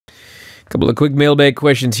Couple of quick mailbag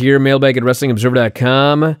questions here. Mailbag at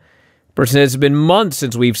WrestlingObserver.com. Person says, it's been months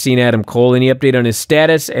since we've seen Adam Cole. Any update on his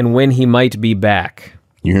status and when he might be back?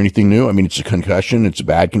 You hear anything new? I mean, it's a concussion. It's a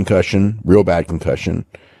bad concussion, real bad concussion.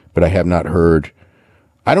 But I have not heard.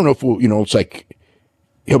 I don't know if it's like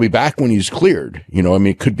he'll be back when he's cleared. I mean,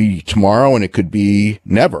 it could be tomorrow and it could be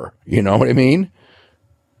never. You know what I mean?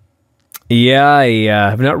 Yeah, I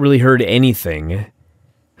have not really heard anything.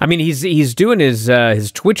 I mean, he's doing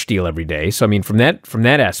his Twitch deal every day, so I mean, from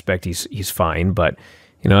that aspect, he's fine. But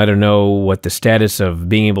I don't know what the status of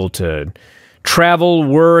being able to travel,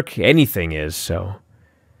 work, anything is. So, I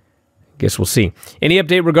guess we'll see. Any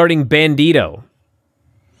update regarding Bandido?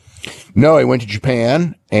 No, I went to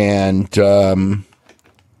Japan, and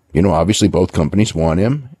obviously both companies want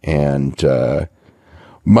him, and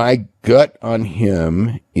my gut on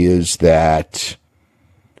him is that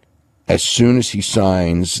as soon as he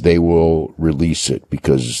signs, they will release it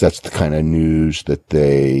because that's the kind of news that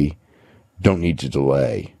they don't need to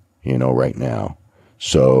delay, right now.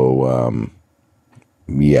 So,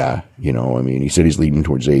 yeah, I mean, he said he's leading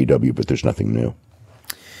towards AEW, but there's nothing new.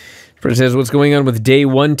 Fred says, what's going on with Day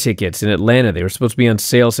 1 tickets in Atlanta? They were supposed to be on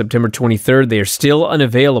sale September 23rd. They are still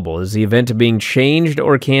unavailable. Is the event being changed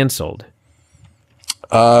or canceled?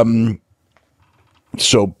 So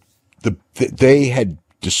they had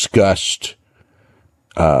discussed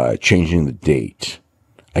changing the date.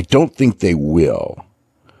 I don't think they will.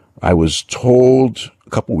 I was told a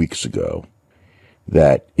couple weeks ago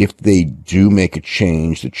that if they do make a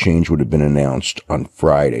change, the change would have been announced on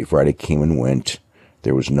Friday. Friday came and went.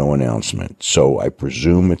 There was no announcement. So I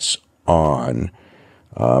presume it's on,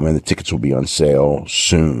 and the tickets will be on sale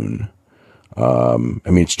soon. I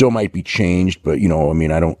mean, it still might be changed, but I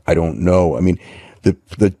mean, I don't know. I mean,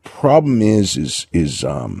 the problem is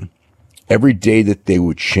every day that they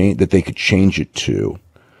would change, that they could change it to,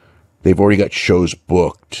 they've already got shows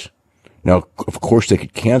booked. Now, of course, they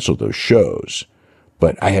could cancel those shows,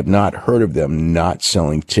 but I have not heard of them not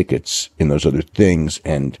selling tickets in those other things.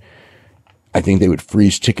 And I think they would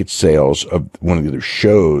freeze ticket sales of one of the other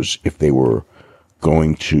shows if they were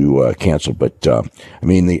going to cancel. But I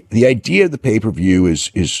mean, the idea of the pay-per-view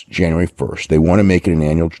is January 1st. They want to make it an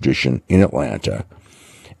annual tradition in Atlanta,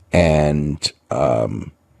 and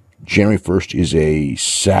January 1st is a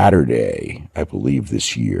Saturday, I believe,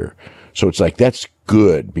 this year. So it's like that's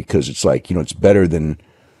good because it's like it's better than.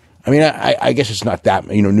 I mean, I guess it's not that.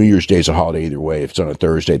 New Year's Day is a holiday either way. If it's on a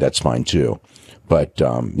Thursday, that's fine too. But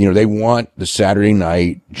they want the Saturday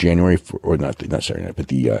night, January not Saturday night, but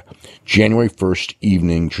the January 1st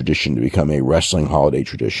evening tradition to become a wrestling holiday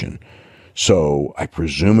tradition. So I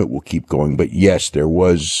presume it will keep going. But yes, there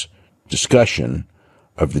was discussion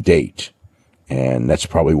of the date, and that's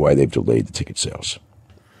probably why they've delayed the ticket sales.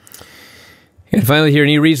 And finally here,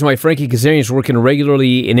 any reason why Frankie Kazarian is working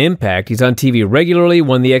regularly in Impact? He's on TV regularly,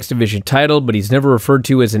 won the X Division title, but he's never referred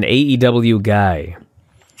to as an AEW guy.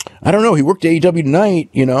 I don't know. He worked AEW tonight,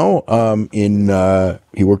 he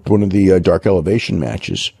worked one of the Dark Elevation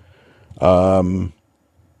matches. I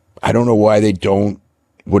don't know why they don't,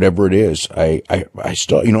 whatever it is. I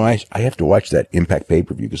still, I have to watch that Impact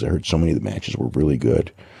pay-per-view because I heard so many of the matches were really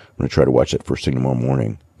good. I'm going to try to watch that first thing tomorrow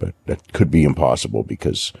morning, but that could be impossible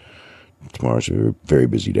because tomorrow's a very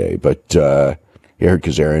busy day. But I heard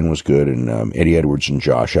Kazarian was good, and Eddie Edwards and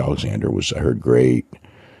Josh Alexander I heard great.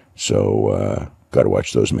 So, got to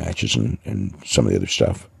watch those matches and some of the other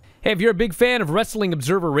stuff. Hey, if you're a big fan of Wrestling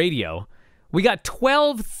Observer Radio, we got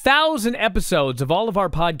 12,000 episodes of all of our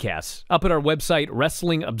podcasts up at our website,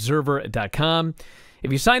 WrestlingObserver.com.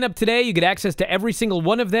 If you sign up today, you get access to every single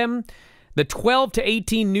one of them. The 12 to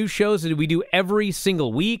 18 new shows that we do every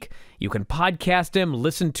single week. You can podcast them,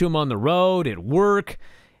 listen to them on the road, at work,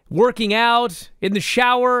 working out, in the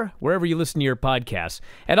shower, wherever you listen to your podcasts,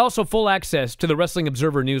 and also full access to the Wrestling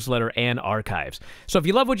Observer newsletter and archives. So if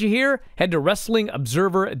you love what you hear, head to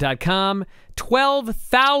WrestlingObserver.com.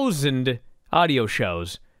 12,000 audio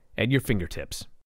shows at your fingertips.